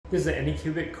This is an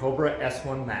Anycubic Kobra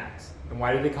S1 Max. And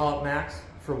why do they call it Max?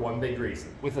 For one big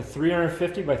reason. With a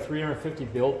 350 by 350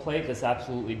 build plate, this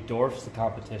absolutely dwarfs the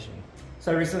competition.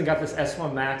 So I recently got this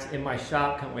S1 Max in my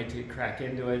shop, can't wait to crack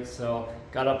into it. So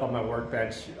got up on my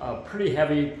workbench, pretty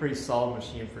heavy, pretty solid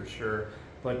machine for sure,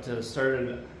 but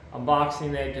started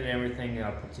unboxing it, getting everything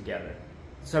put together.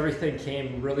 So everything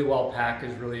came really well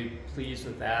packaged, really pleased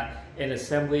with that. And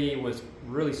assembly was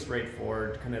really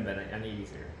straightforward, couldn't have been any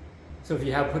easier. So if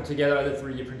you have put together other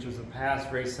 3D printers in the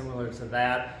past, very similar to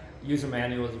that, user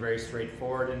manual is very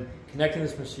straightforward, and connecting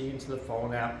this machine to the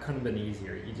phone app couldn't have been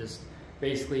easier. You just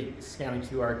basically scan a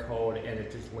QR code and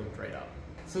it just linked right up.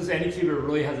 So this Anycubic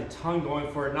really has a ton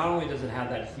going for it. Not only does it have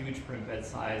that huge print bed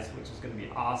size, which is going to be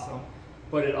awesome,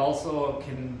 but it also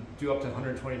can do up to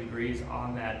 120 degrees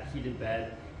on that heated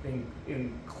bed.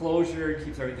 Enclosure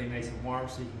keeps everything nice and warm,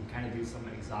 so you can kind of do some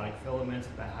exotic filaments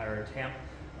at that higher temp.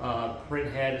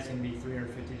 Print head is going to be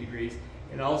 350 degrees.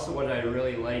 And also what I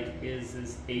really like is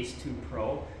this Ace 2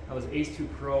 Pro. Now this Ace 2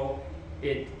 Pro,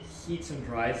 it heats and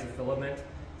dries the filament,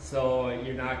 so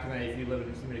you're not going to, if you live in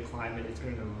a humid climate, it's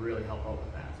going to really help out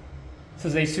with that. So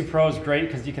this Ace 2 Pro is great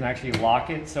because you can actually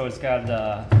lock it, so it's got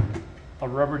a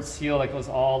rubbered seal that goes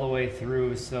all the way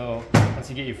through, so once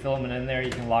you get your filament in there,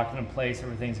 you can lock it in place,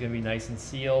 everything's going to be nice and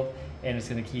sealed, and it's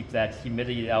going to keep that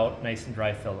humidity out, nice and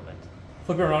dry filament.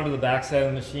 Flipping around to the back side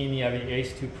of the machine, you have the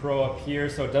Ace 2 Pro up here,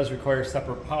 so it does require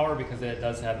separate power because it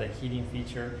does have that heating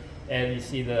feature. And you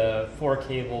see the 4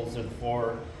 cables or the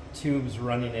 4 tubes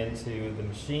running into the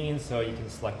machine, so you can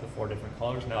select the 4 different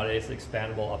colors. Nowadays it's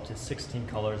expandable up to 16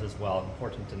 colors as well,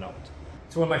 important to note.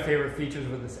 So one of my favorite features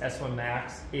with this S1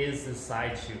 Max is the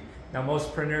side chute. Now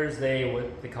most printers,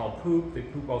 what they call poop, they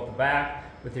poop out the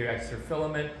back with your extra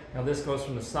filament. Now this goes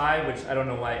from the side, which I don't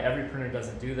know why every printer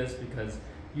doesn't do this, because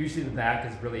usually the back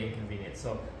is really inconvenient.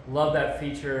 So love that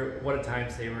feature. What a time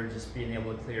saver, just being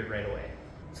able to clear it right away.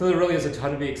 So there really is a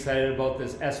ton to be excited about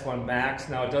this S1 Max.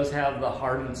 Now it does have the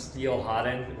hardened steel hot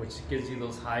end, which gives you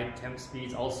those high temp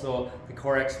speeds. Also the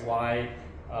Core XY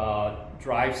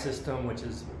drive system, which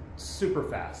is super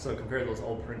fast. So compared to those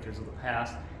old printers of the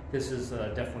past, this is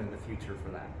definitely the future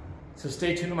for that. So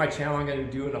stay tuned to my channel. I'm going to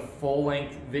be doing a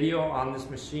full-length video on this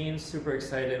machine. Super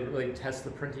excited to really test the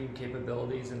printing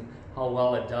capabilities and how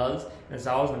well it does. And as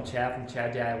always, I'm Chad from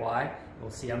Chad DIY.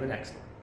 We'll see you on the next one.